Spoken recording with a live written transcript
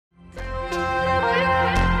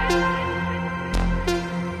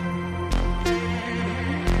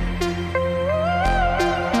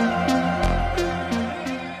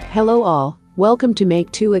Hello all, welcome to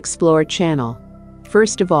Make to Explore channel.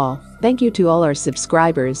 First of all, thank you to all our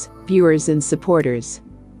subscribers, viewers and supporters.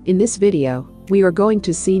 In this video, we are going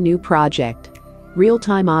to see new project.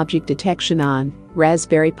 Real-time object detection on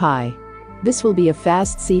Raspberry Pi. This will be a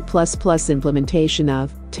fast C++ implementation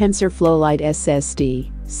of TensorFlow Lite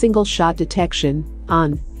SSD, single-shot detection,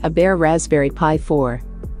 on a bare Raspberry Pi 4.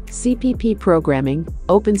 CPP programming,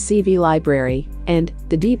 OpenCV library, and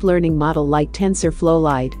the deep learning model like TensorFlow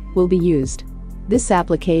Lite will be used. This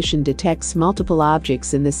application detects multiple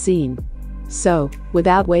objects in the scene. So,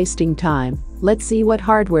 without wasting time, let's see what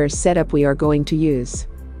hardware setup we are going to use.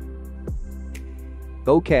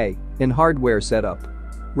 Okay, in hardware setup,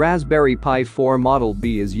 Raspberry Pi 4 Model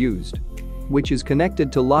B is used, which is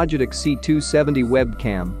connected to Logitech C270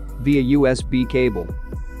 webcam via USB cable.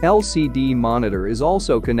 LCD monitor is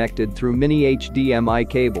also connected through mini HDMI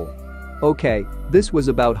cable. Okay, this was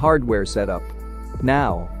about hardware setup.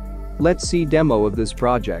 Now, let's see demo of this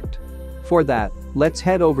project. For that, let's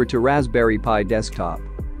head over to Raspberry Pi desktop.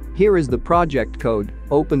 Here is the project code,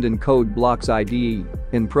 opened in Code Blocks IDE,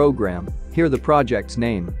 in program, here the project's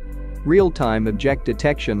name. Real-time object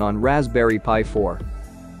detection on Raspberry Pi 4.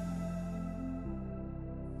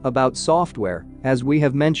 About software, as we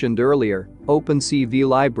have mentioned earlier, OpenCV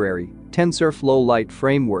library, TensorFlow Lite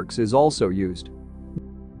frameworks is also used.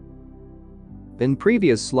 In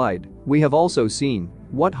previous slide, we have also seen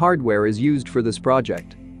what hardware is used for this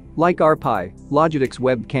project, like our Pi, Logitech's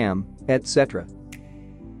webcam, etc.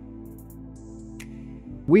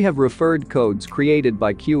 We have referred codes created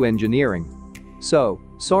by Q Engineering. So,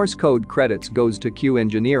 source code credits goes to Q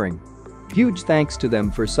Engineering. Huge thanks to them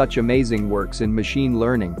for such amazing works in machine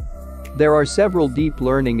learning. There are several deep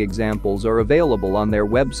learning examples are available on their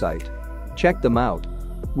website. Check them out.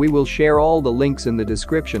 We will share all the links in the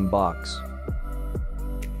description box.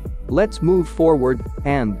 Let's move forward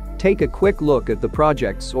and take a quick look at the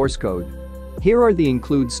project source code. Here are the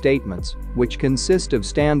include statements, which consist of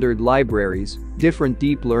standard libraries, different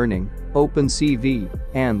deep learning, OpenCV,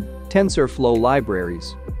 and TensorFlow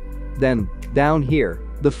libraries. Then, down here,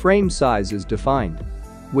 the frame size is defined,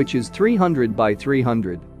 which is 300 by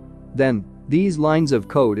 300. Then, these lines of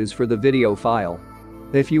code is for the video file.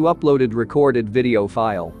 If you uploaded recorded video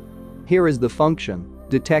file. Here is the function,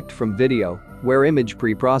 detect from video, where image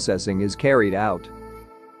pre-processing is carried out.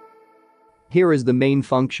 Here is the main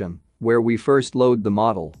function, where we first load the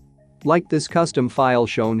model. Like this custom file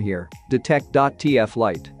shown here,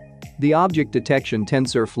 detect.tflite. The object detection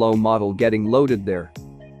TensorFlow model getting loaded there.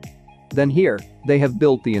 Then here, they have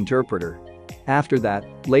built the interpreter. After that,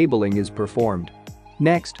 labeling is performed.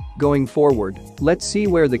 Next, going forward, let's see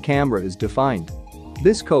where the camera is defined.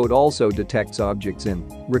 This code also detects objects in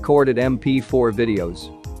recorded MP4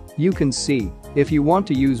 videos. You can see, if you want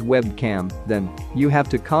to use webcam, then you have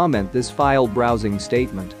to comment this file browsing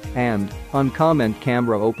statement and uncomment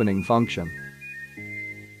camera opening function.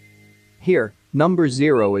 Here, number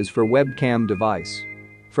 0 is for webcam device.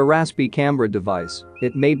 For Raspi camera device,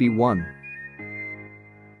 it may be 1.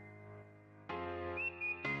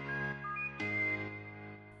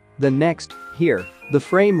 Then next, here, the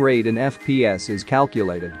frame rate in FPS is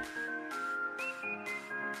calculated.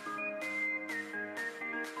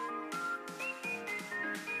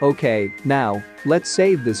 Okay, now, let's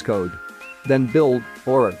save this code. Then build,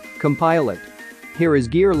 or compile it. Here is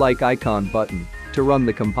gear-like icon button to run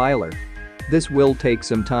the compiler. This will take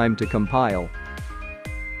some time to compile.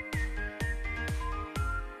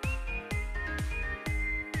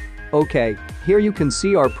 Okay, here you can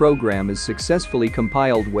see our program is successfully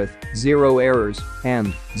compiled with 0 errors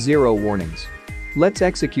and 0 warnings. Let's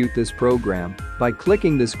execute this program by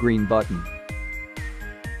clicking this green button.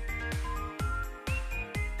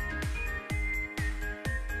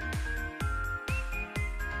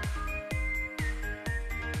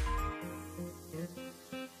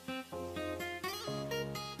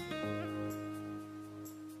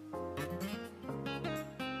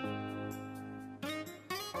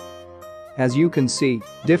 As you can see,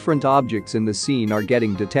 different objects in the scene are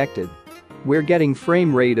getting detected. We're getting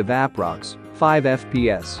frame rate of approx. 5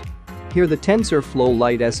 FPS. Here the TensorFlow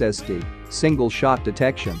Lite SSD, single-shot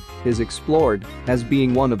detection, is explored as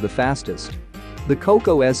being one of the fastest. The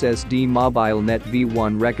COCO SSD MobileNet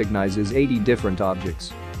V1 recognizes 80 different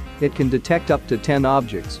objects. It can detect up to 10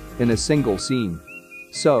 objects in a single scene.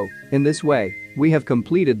 So, in this way, we have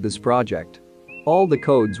completed this project. All the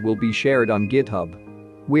codes will be shared on GitHub.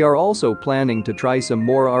 We are also planning to try some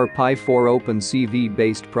more our Pi 4 OpenCV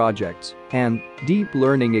based projects and deep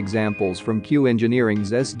learning examples from Q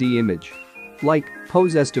Engineering's SD image, like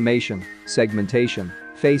pose estimation, segmentation,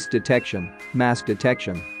 face detection, mask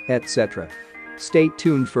detection, etc. Stay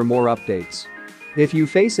tuned for more updates. If you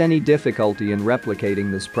face any difficulty in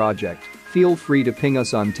replicating this project, feel free to ping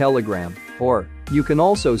us on Telegram, or you can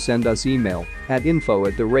also send us email at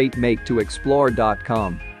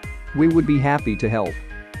info@make2explore.com. We would be happy to help.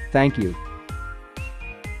 Thank you.